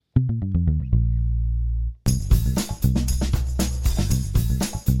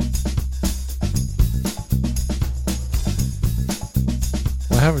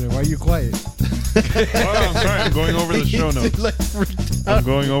you quiet? Oh, I'm sorry. I'm going over the show notes. I'm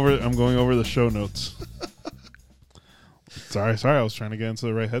going over the show notes. Sorry. I was trying to get into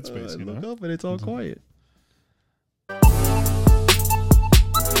the right headspace. You Look know. up and it's all quiet.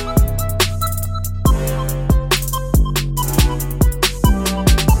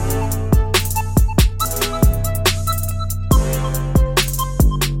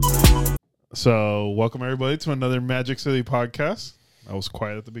 So, welcome everybody to another Magic City podcast. I was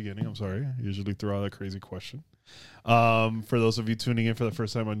quiet at the beginning. I'm sorry. I usually throw out a crazy question. For those of you tuning in for the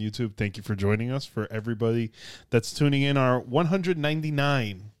first time on YouTube, thank you for joining us. For everybody that's tuning in our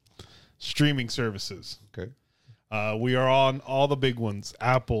 199 streaming services. Okay. We are on all the big ones: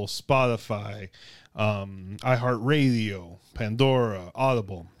 Apple, Spotify, iHeartRadio, Pandora,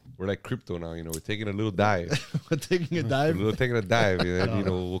 Audible. We're like crypto now, you know. We're taking a little dive. We're taking a dive. We're taking a dive, and you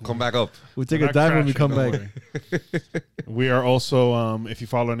know, we'll come back up. We'll take We're a not dive when we crashing, come don't back. worry. We are also, if you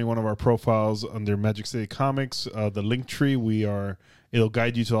follow any one of our profiles under Magic City Comics, the link tree, it'll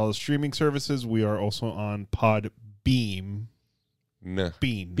guide you to all the streaming services. We are also on Podbeam. Nah.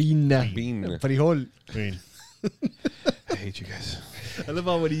 Bean. Pina. Bean. Frijol. Bean. I hate you guys. I love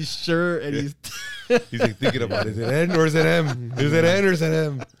how when he's sure and he's... He's like thinking about it. Is it N or is it M? Is it N or is it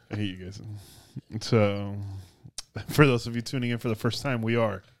M? I hate you guys. So, for those of you tuning in for the first time, we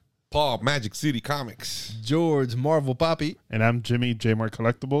are. Paul, Magic City Comics. George Marvel Poppy. And I'm Jimmy, Jmar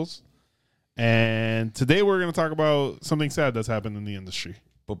Collectibles. And today we're going to talk about something sad that's happened in the industry.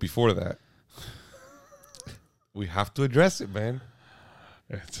 But before that, we have to address it, man.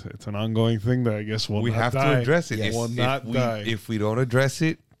 It's an ongoing thing that I guess will We not have die. to address it. Yes. Will not die. If we don't address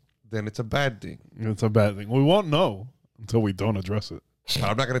it, then it's a bad thing. It's a bad thing. We won't know until we don't address it. But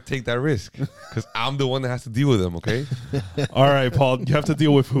I'm not going to take that risk because I'm the one that has to deal with them, okay? All right, Paul, you have to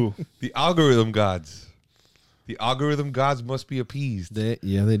deal with who? The algorithm gods. The algorithm gods must be appeased. They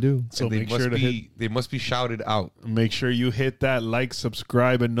do. So they make must sure to they must be shouted out. make sure you hit that like,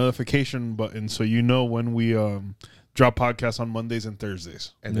 subscribe, and notification button so you know when we drop podcasts on Mondays and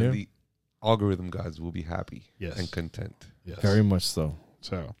Thursdays. And then the algorithm gods will be happy and content. Yes. Very much so.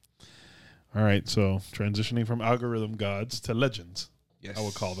 So, all right. So transitioning from algorithm gods to legends, Yes. I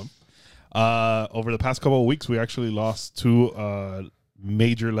would call them. Over the past couple of weeks, we actually lost two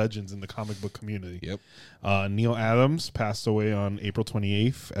major legends in the comic book community. Yep. Neal Adams passed away on April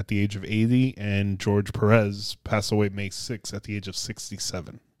 28th at the age of 80, and George Perez passed away May 6th at the age of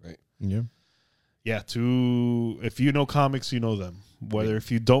 67. Right. Yeah. Yeah, if you know comics, you know them. Whether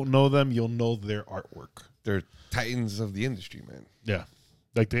if you don't know them, you'll know their artwork. They're titans of the industry, man. Yeah.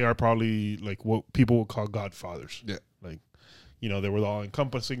 Like they are probably like what people would call godfathers. Yeah. Like, you know, they were all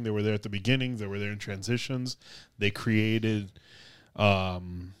encompassing. They were there at the beginnings. They were there in transitions. They created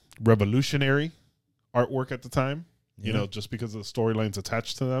revolutionary artwork at the time, you know, just because of the storylines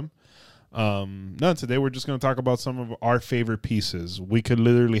attached to them. No, today we're just going to talk about some of our favorite pieces. We could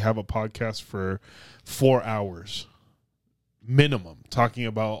literally have a podcast for 4 hours minimum talking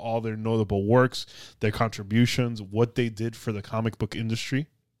about all their notable works, their contributions, what they did for the comic book industry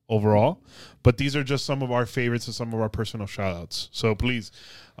overall. But these are just some of our favorites and some of our personal shout outs. So please,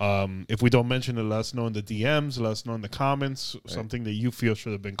 if we don't mention it, let us know in the DMs, let us know in the comments, something that you feel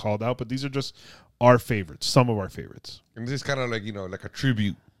should have been called out. But these are just our favorites, some of our favorites. And this is kind of like, you know, like a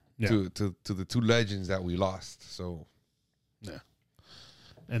tribute to the two legends that we lost. So, yeah.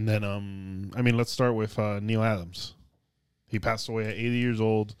 And then, I mean, let's start with Neal Adams. He passed away at 80 years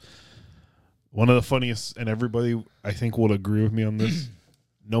old. One of the funniest, and everybody, I think, will agree with me on this.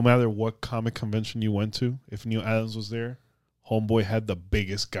 No matter what comic convention you went to, if Neal Adams was there, homeboy had the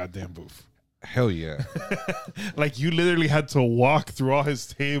biggest goddamn booth. hell yeah. Like, you literally had to walk through all his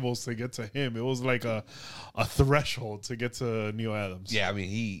tables to get to him. It was like a threshold to get to Neal Adams. Yeah, I mean,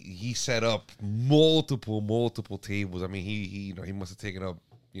 he set up multiple tables. I mean, he must have taken up,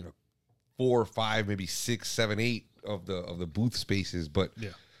 4 or 5, maybe 6, 7, 8 of the booth spaces. But yeah,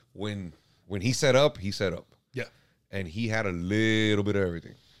 when he set up, yeah, and he had a little bit of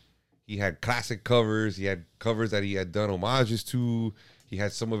everything. He had classic covers. He had covers that he had done homages to. He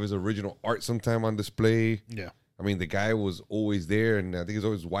had some of his original art sometime on display. yeah. I mean, the guy was always there, and I think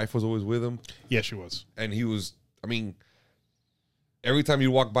his wife was always with him. Yeah, she was. And he was, I mean, every time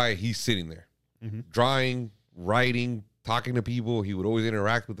you walk by, he's sitting there, drawing, writing, talking to people. He would always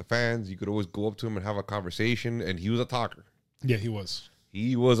interact with the fans. You could always go up to him and have a conversation, and he was a talker. Yeah, he was.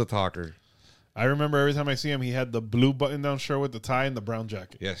 He was a talker. I remember every time I see him, he had the blue button-down shirt with the tie and the brown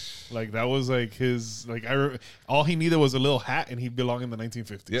jacket. Yes. Like, that was like his, like, all he needed was a little hat, and he'd belong in the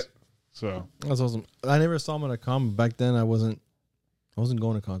 1950s. Yep. So That's awesome. I never saw him at a con. Back then, I wasn't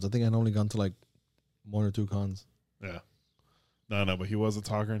going to cons. I think I'd only gone to like 1 or 2 cons. yeah. No, but he was a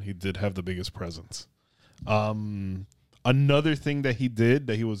talker, and he did have the biggest presence. Another thing that he did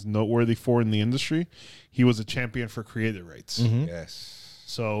that he was noteworthy for in the industry, he was a champion for creative rights. Mm-hmm. Yes.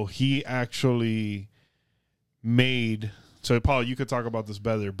 So he actually made. So Paul, you could talk about this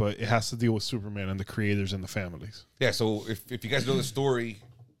better, but it has to deal with Superman and the creators and the families. Yeah. So if you guys know the story,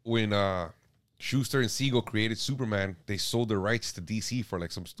 when Schuster and Siegel created Superman, they sold their rights to DC for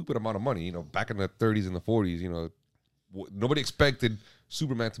like some stupid amount of money. You know, back in the 30s and the 40s, you know, nobody expected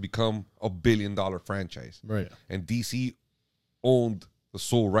Superman to become $1 billion franchise. Right. And DC owned the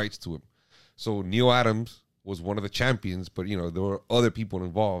sole rights to him. So Neal Adams was one of the champions, but, you know, there were other people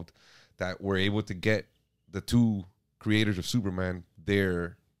involved that were able to get the two creators of Superman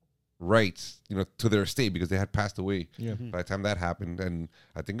their rights, you know, to their estate because they had passed away by the time that happened. And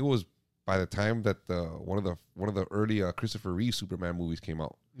I think it was by the time that one of the early Christopher Reeve Superman movies came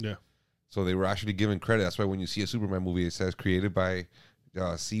out. Yeah. So they were actually given credit. That's why when you see a Superman movie, it says created by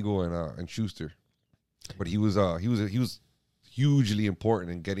Siegel and Schuster. But he was hugely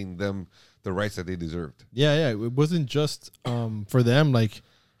important in getting them the rights that they deserved. Yeah. It wasn't just for them. Like,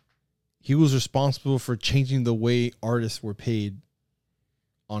 he was responsible for changing the way artists were paid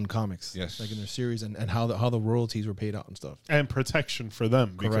on comics. Yes. Like in their series and how the royalties were paid out and stuff. And protection for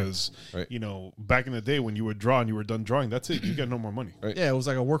them because, Right. you know, back in the day when you would draw and you were done drawing, that's it. You get no more money. Right. Yeah, it was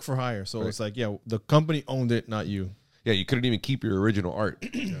like a work for hire. So it's like, yeah, the company owned it, not you. Yeah, you couldn't even keep your original art.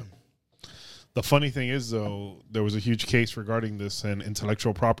 The funny thing is, though, there was a huge case regarding this and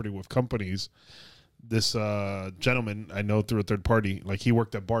intellectual property with companies. This gentleman, I know through a third party, like he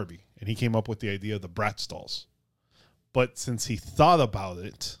worked at Barbie, and he came up with the idea of the Bratz dolls. But since he thought about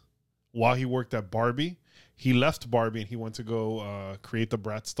it while he worked at Barbie, he left Barbie and he went to go create the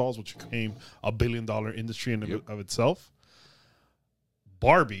Bratz dolls, which became $1 billion industry in of itself.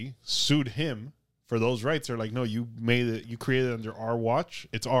 Barbie sued him for those rights. They're like, no, you made it, you created it under our watch,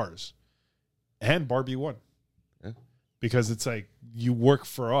 it's ours. And Barbie won. Yeah. Because it's like, you work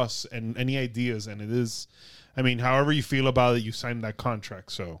for us and any ideas, and it is, I mean, however you feel about it, you signed that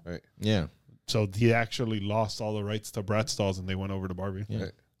contract. So, Right. Yeah. so he actually lost all the rights to Bratz dolls and they went over to Barbie. Yeah.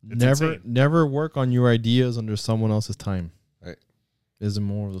 Right. It's insane. Never work on your ideas under someone else's time. Right. Is the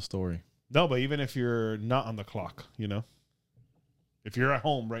moral of the story. No, but even if you're not on the clock, you know, if you're at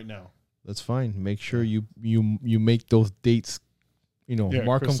home right now, That's fine. Make sure you make those dates, Yeah,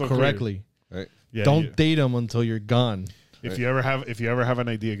 mark them crystal clear. correctly. Right. yeah, Don't date them until you're gone. If you ever have an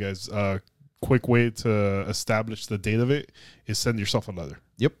idea, guys, quick way to establish the date of it is send yourself a letter.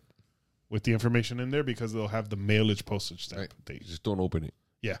 Yep. With the information in there because they'll have the mailage postage stamp Right. date. Just don't open it.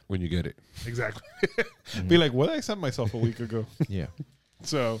 Yeah. When you get it. Exactly. Be like, what did I send myself a week ago? Yeah.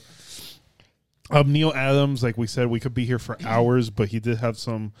 So, Neal Adams, like we said, we could be here for hours, but he did have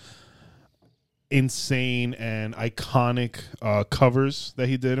some insane and iconic covers that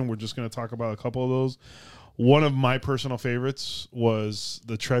he did, and we're just going to talk about a couple of those. One of my personal favorites was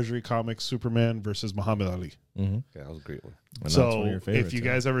the Treasury Comics Superman versus Muhammad Ali. Mm-hmm. Yeah, that was a great one. And that's one So of your favorites, if you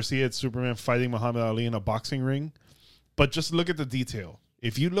guys ever see it, Superman fighting Muhammad Ali in a boxing ring, but just look at the detail.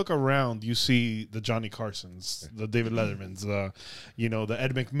 If you look around, you see the Johnny Carsons, the David Lettermans, the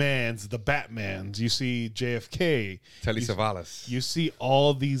Ed McMahons, the Batmans. You see JFK. Telly Savalas. You see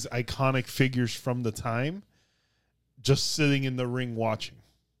all these iconic figures from the time just sitting in the ring watching.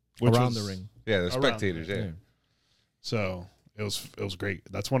 around the ring. Yeah, the Around spectators, there. yeah. Yeah. So it was great.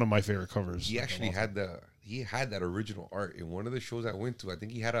 That's one of my favorite covers. He actually had that original art in one of the shows I went to. I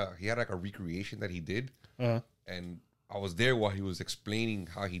think he had like a recreation that he did. And I was there while he was explaining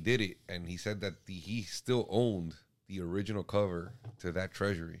how he did it, and he said that he still owned the original cover to that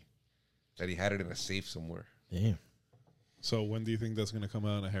Treasury, that he had it in a safe somewhere. Yeah. So when do you think that's going to come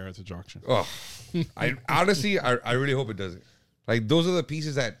out in a heritage auction? Oh, I honestly, I really hope it doesn't. Like, those are the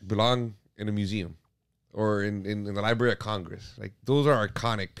pieces that belong in a museum or in the Library of Congress. Like, those are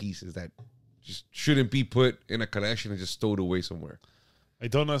iconic pieces that just shouldn't be put in a collection and just stowed away somewhere. I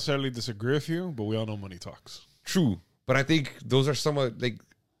don't necessarily disagree with you, but we all know money talks. True. But I think those are some of, like,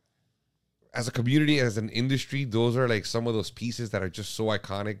 as a community, as an industry, those are like some of those pieces that are just so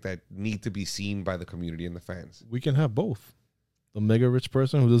iconic that need to be seen by the community and the fans. We can have both. The mega rich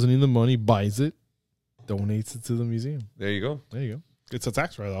person who doesn't need the money buys it, donates it to the museum. There you go. There you go. It's a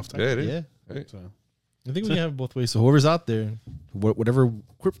tax write-off. Yeah, it is. Yeah. Right. So, I think we can have it both ways. So whoever's out there, whatever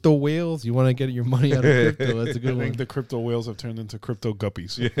crypto whales you want to get your money out of crypto, that's a I good one. think the crypto whales have turned into crypto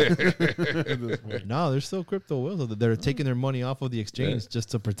guppies. No, there's still crypto whales that are taking their money off of the exchange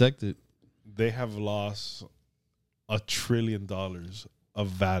just to protect it. They have lost $1 trillion of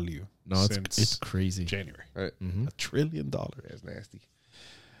value. No, since it's crazy. January. Right. Mm-hmm. $1 trillion. That's nasty.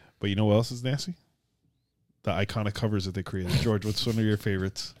 But you know what else is nasty? the iconic covers that they created. George, what's one of your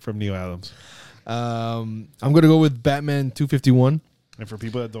favorites from Neal Adams? I'm gonna go with Batman 251. And for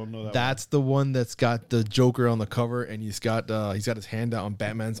people that don't know that's the one that's got the Joker on the cover, and he's got his hand out on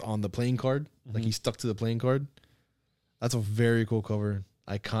Batman's on the playing card, like he's stuck to the playing card. That's a very cool cover,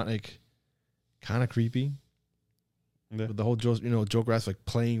 iconic, kind of creepy. Yeah. But the whole Joker ass like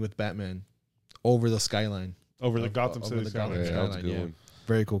playing with Batman over the skyline, over the Gotham City skyline. Yeah, that was a good one.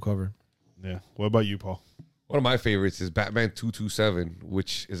 Very cool cover. Yeah. What about you, Paul? One of my favorites is Batman 227,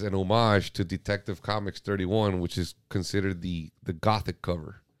 which is an homage to Detective Comics 31, which is considered the Gothic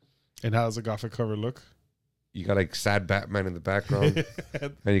cover. And how does the Gothic cover look? You got like sad Batman in the background,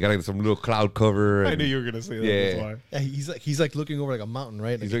 and you got like some little cloud cover. I knew you were gonna say that. Yeah. That's why. Yeah, he's like looking over like a mountain,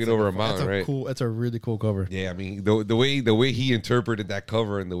 right? He's Like, looking over a mountain, right? That's a really cool cover. Yeah, I mean the way he interpreted that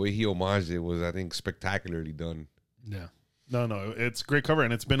cover and the way he homaged it was, I think, spectacularly done. Yeah. No, it's a great cover,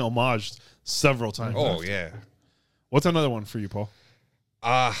 and it's been homaged several times. Oh yeah. What's another one for you, Paul?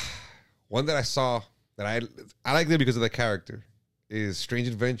 One that I saw that I like it because of the character is Strange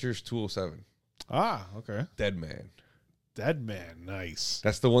Adventures 207. Ah, okay. Dead Man. Dead Man, nice.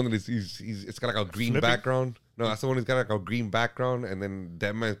 That's the one that it's got like a green Flipping? background. No, that's the one that's got like a green background, and then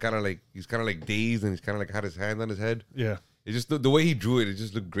Dead Man's kind of like dazed, and he's kind of like had his hand on his head. Yeah. It's just the way he drew it. It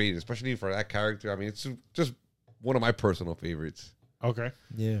just looked great, especially for that character. I mean, it's just one of my personal favorites. Okay.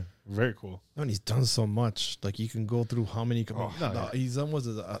 Yeah. Very cool. And he's done so much. Like you can go through how many. He's done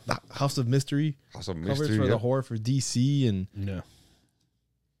the House of Mystery. House of Covers Mystery for yeah. the horror for DC, and Yeah.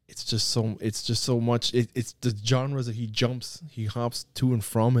 it's just so much. It's the genres that he hops to and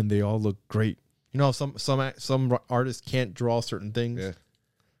from, and they all look great. You know, some artists can't draw certain things. Yeah.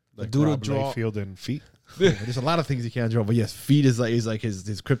 Like dude will Rob draw- Liefeld and feet. There's a lot of things he can't draw, but yes, feet is like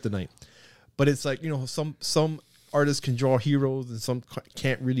his kryptonite. But it's like, some artists can draw heroes, and some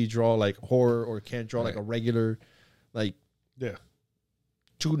can't really draw like horror, or can't draw like a regular, like Yeah.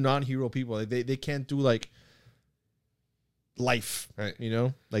 two non-hero people. Like they can't do like life, Right.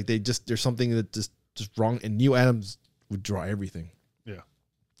 like there's something that just wrong. And Neal Adams would draw everything. Yeah.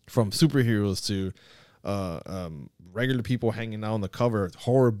 From superheroes to regular people hanging out on the cover,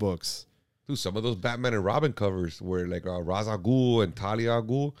 horror books. Dude, some of those Batman and Robin covers were like Ra's al Ghul and Talia al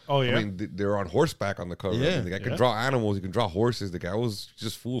Ghul. Oh, yeah? I mean, they're on horseback on the cover. Yeah. I mean, the guy could draw animals. He can draw horses. The guy was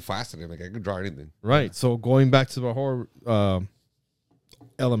just full fascinating. Like, I could draw anything. Right. So going back to the horror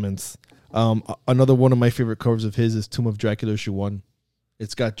elements, another one of my favorite covers of his is Tomb of Dracula issue 1.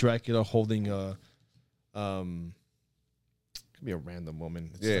 It's got Dracula holding could be a random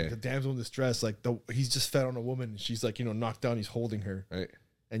woman. It's like the damsel in distress. Like he's just fed on a woman. She's like knocked down. He's holding her. Right.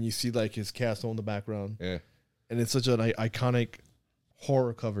 And you see like his castle in the background. Yeah. And it's such an iconic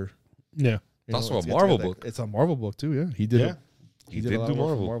horror cover. Yeah. It's also a Marvel book. It's a Marvel book too. Yeah. He did. Yeah. He a did lot do of work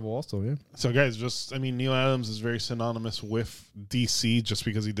for Marvel. Marvel also. Yeah. So, guys, Neal Adams is very synonymous with DC just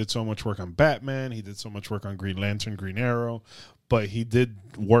because he did so much work on Batman. He did so much work on Green Lantern, Green Arrow, but he did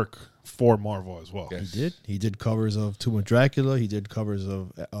work for Marvel as well. Yes. He did. He did covers of Tomb of Dracula. He did covers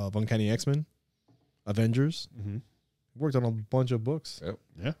of Uncanny X-Men, Avengers. Mm-hmm. Worked on a bunch of books. Yep.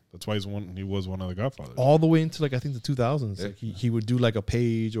 Yeah, that's why he was one of the Godfathers. All the way into like I think the 2000s. Yeah. Like he would do like a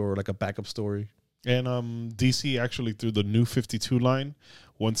page or like a backup story. And DC actually, through the New 52 line,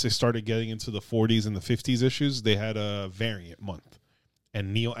 once they started getting into the 40s and the 50s issues, they had a variant month.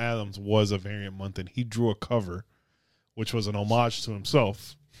 And Neal Adams was a variant month, and he drew a cover, which was an homage to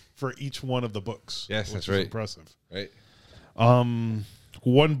himself for each one of the books. Yes, which that's is right. Impressive. Right.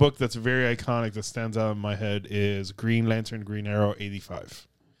 One book that's very iconic that stands out in my head is Green Lantern, Green Arrow 85.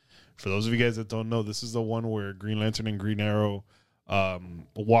 For those of you guys that don't know, this is the one where Green Lantern and Green Arrow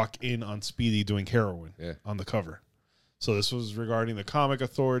walk in on Speedy doing heroin on the cover. So this was regarding the comic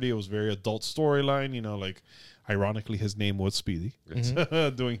authority. It was very adult storyline. Like ironically, his name was Speedy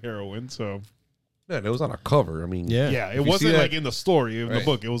doing heroin. So Yeah, it was on a cover. I mean, yeah, it If you wasn't see that- like in the story in the Right.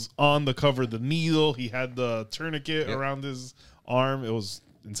 book. It was on the cover. The needle. He had the tourniquet around his arm. It was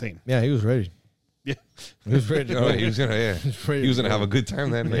insane. Yeah, he was ready. Yeah. He was ready to Oh, go. he was gonna, ready he was to gonna go. have a good time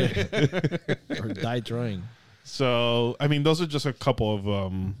that night. Or die trying. So, I mean, those are just a couple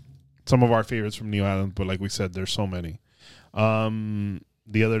of some of our favorites from Neal Adams, but like we said, there's so many.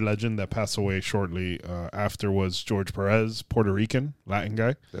 The other legend that passed away shortly after was George Perez, Puerto Rican, Latin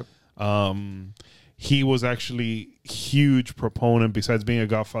guy. Yep. He was actually huge proponent, besides being a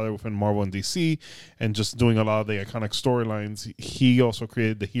godfather within Marvel and DC and just doing a lot of the iconic storylines. He also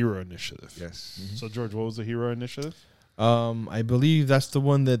created the Hero Initiative. Yes. So, George, what was the Hero Initiative? I believe that's the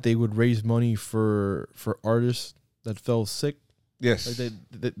one that they would raise money for artists that fell sick Yes.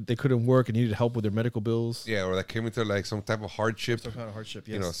 Like they couldn't work and needed help with their medical bills. Yeah, or that came into like some type of hardship. Some kind of hardship,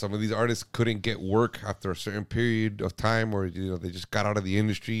 yes. You know, some of these artists couldn't get work after a certain period of time, or they just got out of the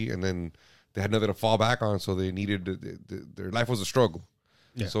industry and then they had nothing to fall back on, so they needed their life was a struggle.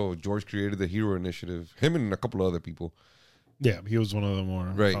 Yeah. So George created the Hero Initiative. Him and a couple of other people. Yeah, he was one of the more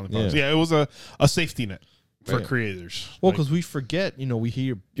right. Yeah, it was a safety net for creators. Well, because we forget, we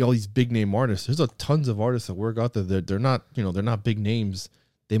hear all these big name artists. There's tons of artists that work out there. They're not, they're not big names.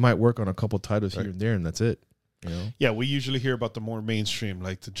 They might work on a couple titles here and there, and that's it. Yeah, we usually hear about the more mainstream,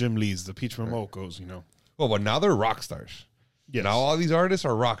 like the Jim Lees, the Peach Momokos. Well, but now they're rock stars. Yes. Now all these artists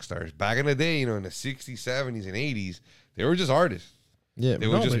are rock stars. Back in the day, in the 60s, 70s, and 80s, they were just artists. Yeah, they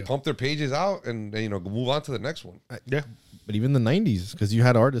would just pump their pages out and move on to the next one. Yeah, but even the 90s, because you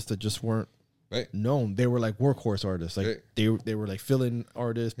had artists that just weren't right. known. They were like workhorse artists. Like they were like fill-in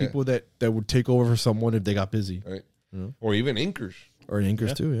artists, people that would take over for someone if they got busy. Right. Or even inkers. Or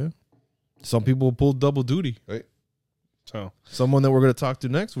inkers too, yeah. Some people pull double duty. Right. So someone that we're going to talk to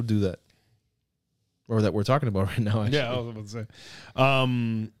next would do that. Or that we're talking about right now, actually. Yeah, I was about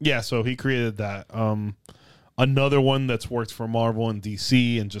to say. So he created that. Another one that's worked for Marvel and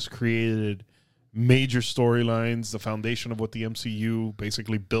DC and just created major storylines, the foundation of what the MCU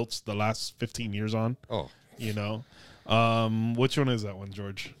basically built the last 15 years on. Oh. Which one is that one,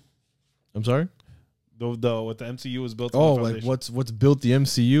 George? I'm sorry? What the MCU was built on. Oh, like what's built the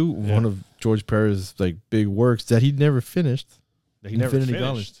MCU? Yeah. One of George Perez's like big works that he never finished.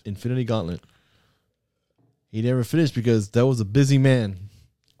 Infinity Gauntlet. He never finished because that was a busy man.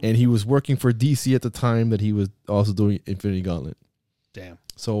 And he was working for DC at the time that he was also doing Infinity Gauntlet. Damn.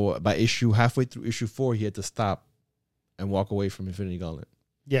 So by halfway through issue 4, he had to stop and walk away from Infinity Gauntlet.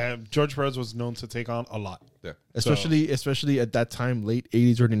 Yeah, George Perez was known to take on a lot. Yeah. Especially at that time, late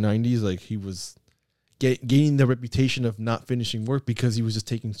 80s, early 90s, like he was gaining the reputation of not finishing work because he was just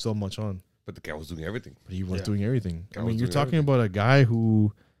taking so much on. But the guy was doing everything. But he was doing everything. I mean, you're talking about a guy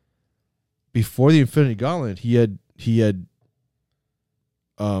who, before the Infinity Gauntlet, he had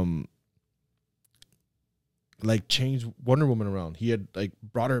like changed Wonder Woman around. He had like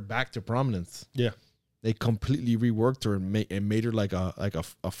brought her back to prominence. Yeah, they completely reworked her and made her like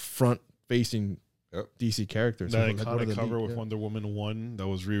a front facing DC character. That iconic cover with Wonder Woman 1 that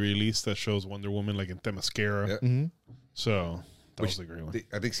was re-released that shows Wonder Woman like in Themyscira. Yeah. Mm-hmm. So that was a great one.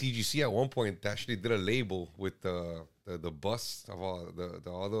 I think CGC at one point actually did a label with the bust of all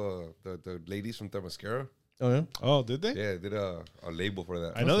the ladies from Themyscira. Oh yeah. Oh, did they? Yeah, they did a label for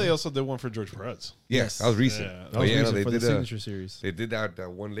that. I know they also did one for George Perez. Yes, that was recent. Yeah, that was recent for the signature series. They did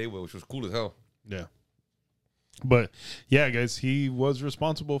that one label, which was cool as hell. Yeah. But yeah, guys, he was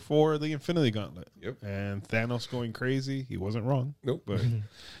responsible for the Infinity Gauntlet. Yep. And Thanos going crazy. He wasn't wrong. Nope. But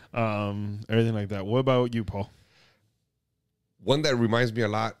everything like that. What about you, Paul? One that reminds me a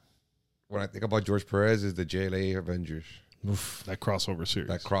lot when I think about George Perez is the JLA Avengers. Oof, that crossover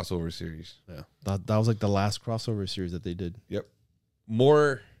series. Yeah. That was like the last crossover series that they did. Yep.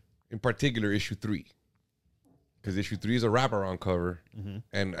 More in particular, issue 3. Because issue 3 is a wraparound cover. Mm-hmm.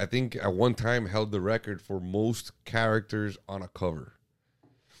 And I think at one time held the record for most characters on a cover.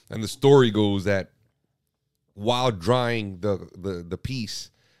 And the story goes that while drawing the piece,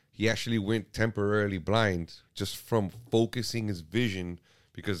 he actually went temporarily blind just from focusing his vision.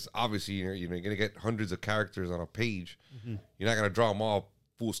 Because obviously, you're going to get hundreds of characters on a page. Mm-hmm. You're not going to draw them all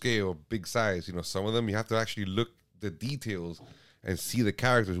full scale, big size. Some of them you have to actually look the details and see the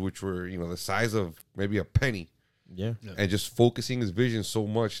characters, which were, the size of maybe a penny. Yeah. And just focusing his vision so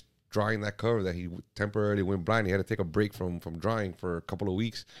much, drawing that cover that he temporarily went blind. He had to take a break from drawing for a couple of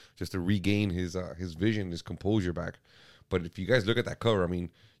weeks just to regain his vision, his composure back. But if you guys look at that cover, I mean,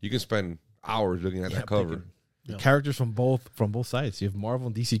 you can spend hours looking at that cover. Characters from both sides. You have Marvel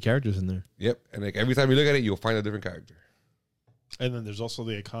and DC characters in there. Yep. And like every time you look at it, you'll find a different character. And then there's also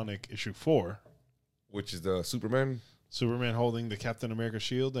the iconic issue 4, which is the Superman holding the Captain America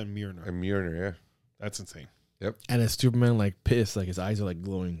shield and Mjolnir. Yeah. That's insane. Yep. And it's Superman like pissed, like his eyes are like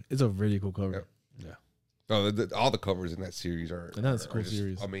glowing. It's a really cool cover. Yep. Yeah. Oh, all the covers in that series are a cool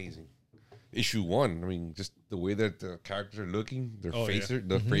series. Amazing. Issue 1, I mean, just the way that the characters are looking, their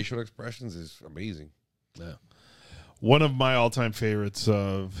facial expressions is amazing. Yeah. One of my all-time favorites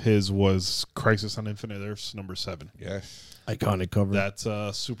of his was Crisis on Infinite Earths number 7. Yes. Iconic cover. That's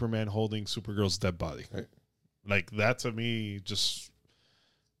Superman holding Supergirl's dead body. Right. Like, that to me just...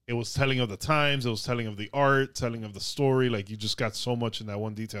 It was telling of the times. It was telling of the art, telling of the story. Like, you just got so much in that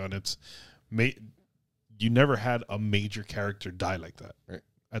one detail. And you never had a major character die like that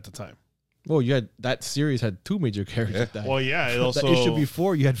at the time. Well, you had that series had 2 major characters die. Well, yeah, it also the issue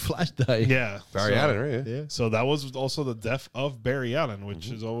before you had Flash die. yeah, Barry Allen, right? Yeah. So that was also the death of Barry Allen, which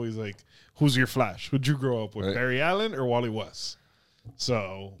is always like, who's your Flash? Who'd you grow up with, Right. Barry Allen or Wally West?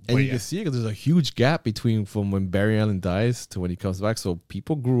 So, And but you yeah. can see because there's a huge gap between from when Barry Allen dies to when he comes back. So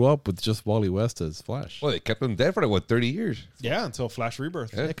people grew up with just Wally West as Flash. Well, they kept him dead for like 30 years. Yeah, until Flash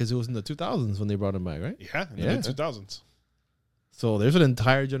Rebirth. Yeah, because it was in the 2000s when they brought him back, right? Yeah, in the Yeah. mid 2000s. So there's an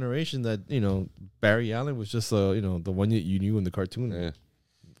entire generation that Barry Allen was just the one that you knew in the cartoon, Yeah.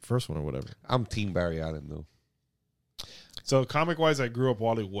 first one or whatever. I'm Team Barry Allen though. So comic wise, I grew up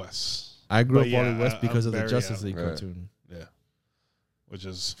Wally West. I grew But up Wally yeah, West because of the Barry Justice Allen. League Right. cartoon. Yeah, which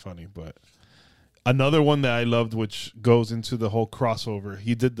is funny. But another one that I loved, which goes into the whole crossover,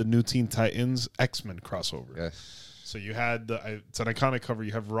 he did the New Teen Titans X-Men crossover. Yes. So you had it's an iconic cover.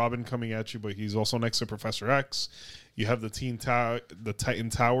 You have Robin coming at you, but he's also next to Professor X. You have the Titan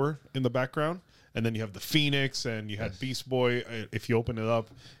Tower in the background, and then you have the Phoenix, and you had Beast Boy. If you open it up,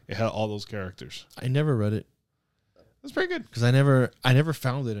 it had all those characters. I never read it That's pretty good. because I never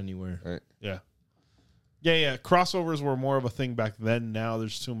found it anywhere. Right. Yeah. Crossovers were more of a thing back then. Now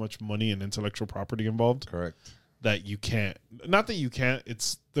there's too much money and intellectual property involved Correct. that you can't. Not that you can't.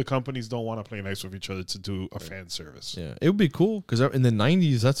 It's the companies don't want to play nice with each other to do a fan service. Yeah, it would be cool because in the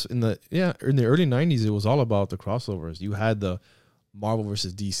 90s, in the early 90s, it was all about the crossovers. You had the Marvel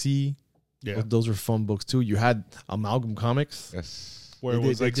versus DC. Yeah. Those were fun books too. You had Amalgam Comics. Yes. Where They it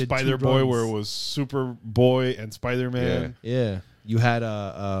was did- like they did 2 Spider Boy, runs. where it was Superboy and Spider Man. Yeah, you had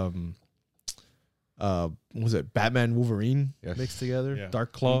what was it Batman Wolverine Yes. mixed together? Yeah.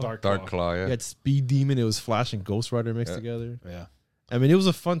 Dark Claw. Dark Claw, yeah. You had Speed Demon. It was Flash and Ghost Rider mixed Yeah. together. Yeah. I mean, it was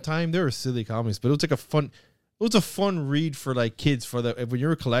a fun time. They were silly comics, but it was like a fun read for like kids. For when you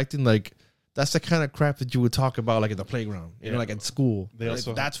were collecting, like that's the kind of crap that you would talk about like at the playground, Yeah. like at school. They Like,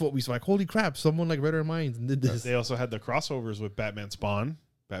 also- that's what we saw. Like, holy crap! Someone like read our minds and did this. They also had the crossovers with Batman Spawn,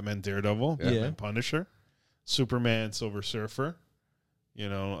 Batman Daredevil, Yeah. Batman Punisher, Superman Silver Surfer. They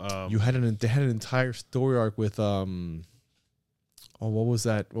had an entire story arc with what was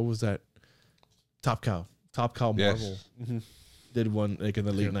that? Top Cow Marvel Yes. Mhm. did one like in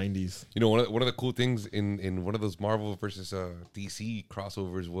the late Yeah. 90s. You know, one of the cool things in one of those Marvel versus DC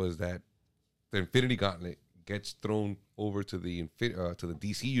crossovers was that the Infinity Gauntlet gets thrown over to the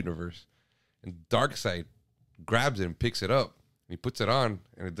DC universe, and Darkseid grabs it and picks it up. And he puts it on,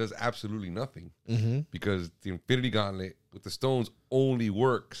 and it does absolutely nothing Mm-hmm. because the Infinity Gauntlet with the stones only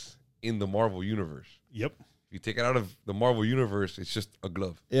works in the Marvel universe. Yep. If you take it out of the Marvel universe, it's just a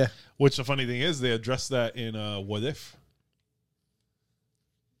glove. Yeah, Which the funny thing is, they addressed that in What If.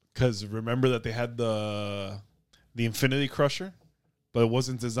 Because remember that they had the Infinity Crusher, but it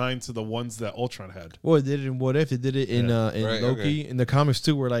wasn't designed to the ones that Ultron had. well, they did it in What If. They did it in Right, Loki in the comics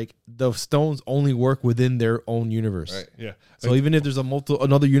too, where like the stones only work within their own universe. Right. Yeah. So even if there's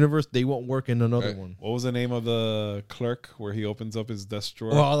another universe, they won't work in another Right. one. What was the name of the clerk where he opens up his desk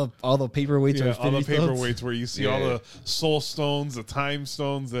drawer? Well, all the paperweights Yeah, are all the Infinity Stones. paperweights where you see all Yeah. the soul stones, the time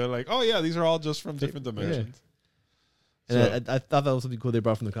stones. They're like, oh yeah, these are all just from different dimensions. And I thought that was something cool they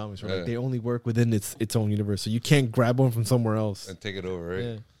brought from the comics. Right? Yeah. Like they only work within its own universe, so you can't grab one from somewhere else. And take it over, right?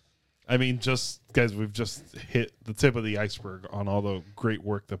 Yeah. I mean, just guys, we've just hit the tip of the iceberg on all the great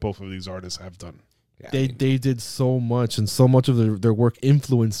work that both of these artists have done. Yeah, I They mean, they did so much, and so much of their work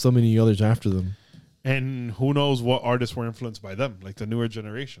influenced so many others after them. And who knows what artists were influenced by them, like the newer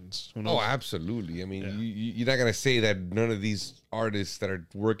generations. Who knows? oh, absolutely. I mean, Yeah. you're not gonna say that none of these artists that are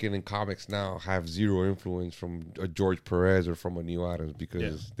working in comics now have zero influence from a George Perez or from a Neal Adams, because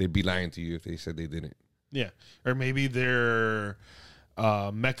Yeah. they'd be lying to you if they said they didn't. Yeah. Or maybe their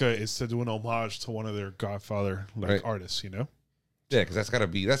mecca is to do an homage to one of their Godfather Right. artists, you know? Yeah, because that's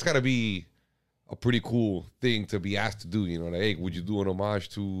gotta be a pretty cool thing to be asked to do. You know, like, hey, would you do an homage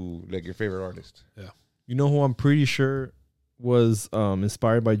to like your favorite artist? You know who I'm pretty sure was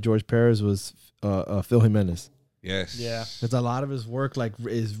inspired by George Perez was Phil Jimenez. Yes. Yeah. Because a lot of his work like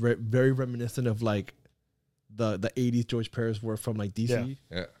is very reminiscent of like the 80s George Perez work from like DC.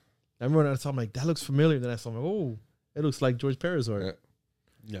 Yeah. Yeah. I remember when I saw him like that looks familiar. Then I saw him like, oh, it looks like George Perez art. Yeah.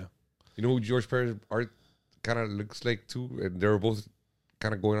 Yeah. You know who George Perez art kind of looks like too, and they were both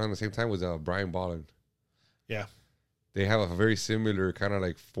kind of going on at the same time, was Brian Bolland. Yeah. They have a very similar kind of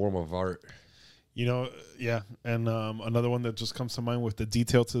like form of art. You know, yeah. And another one that just comes to mind with the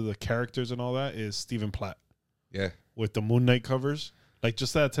detail to the characters and all that is Stephen Platt Yeah. with the Moon Knight covers. Like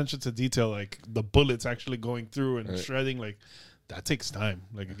just that attention to detail, like the bullets actually going through and Right. shredding, like that takes time.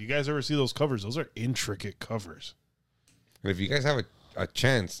 Like if you guys ever see those covers, those are intricate covers. And if you guys have a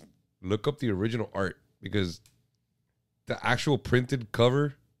chance, look up the original art, because the actual printed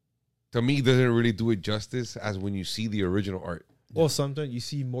cover to me, doesn't really do it justice as when you see the original art. Well, sometimes you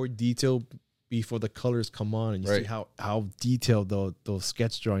see more detail before the colors come on, and you see how detailed those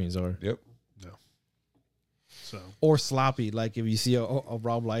sketch drawings are. Yep. No. So Or sloppy, like if you see a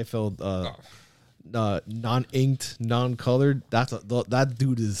Rob Liefeld non-inked, non-colored, that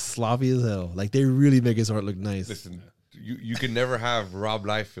dude is sloppy as hell. Like they really make his art look nice. Listen, you can never have Rob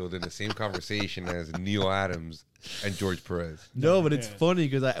Liefeld in the same conversation as Neal Adams and George Perez. No, but it's funny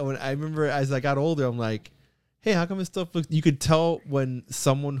because I remember as I got older, I'm like, hey, how come his stuff looks? You could tell when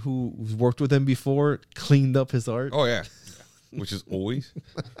someone who's worked with him before cleaned up his art. Oh yeah, which is always.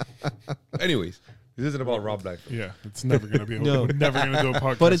 Anyways, this isn't about Rob Liefeld. yeah, it's never gonna be. No. We're never gonna do a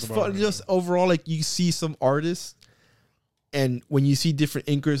podcast. But it's about fun. it. Just overall, like you see some artists, and when you see different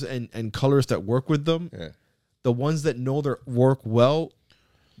inkers and colors that work with them, the ones that know their work well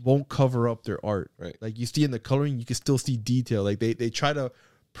won't cover up their art. Right. Like you see in the coloring, you can still see detail. Like they try to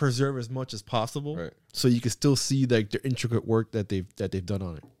preserve as much as possible, so you can still see like their intricate work that they've done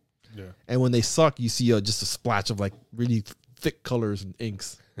on it. Yeah. And when they suck, you see just a splash of like really thick colors and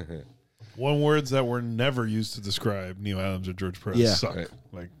inks. One words that were never used to describe Neal Adams or George Perez. Yeah. Suck.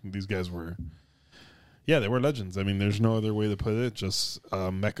 Like these guys were. Yeah, they were legends. I mean, there's no other way to put it. Just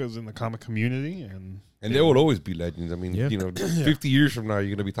meccas in the comic community, and they will always be legends. I mean, Yeah. 50 years from now,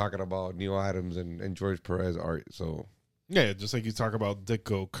 you're gonna be talking about Neal Adams and George Perez art. So yeah, just like you talk about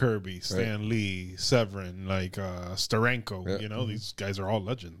Ditko, Kirby, Stan Lee, Severin, like Steranko. Yeah. You know, these guys are all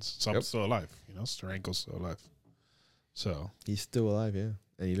legends. Some still alive. You know, Steranko's still alive. So He's still alive, yeah,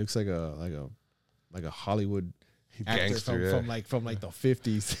 and he looks like a Hollywood actor Gangster, from like the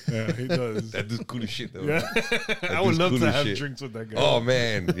 50s. yeah, he does. that dude's cool as shit, though. Yeah. I would love cool to as have shit. drinks with that guy. Oh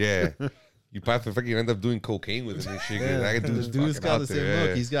man, yeah. You probably fucking end up doing cocaine with him and shit. That This dude's fucking got out the same there,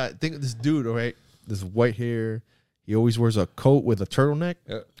 look. He's got think of this dude, all right? This white hair. He always wears a coat with a turtleneck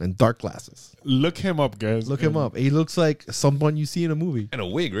and dark glasses. Look him up, guys. Look him up. He looks like someone you see in a movie. and a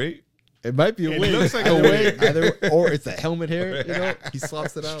wig, right? It might be a wig. It looks like Either a way, wig. or it's a helmet hair. You know, he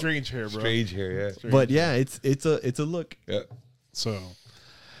swaps it out. Strange hair, bro. Strange hair, yeah. But yeah, it's a look. Yeah. So,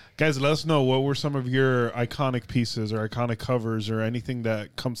 guys, let us know what were some of your iconic pieces or iconic covers or anything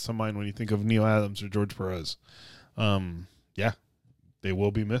that comes to mind when you think of Neal Adams or George Perez. Yeah, they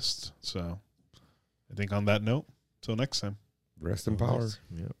will be missed. So, I think on that note, till next time. Rest in power.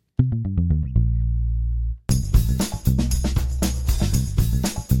 Yeah.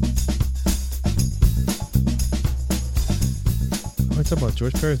 I talk about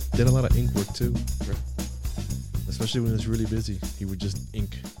George Perez did a lot of ink work too, especially when he was really busy. He would just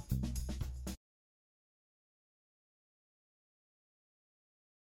ink.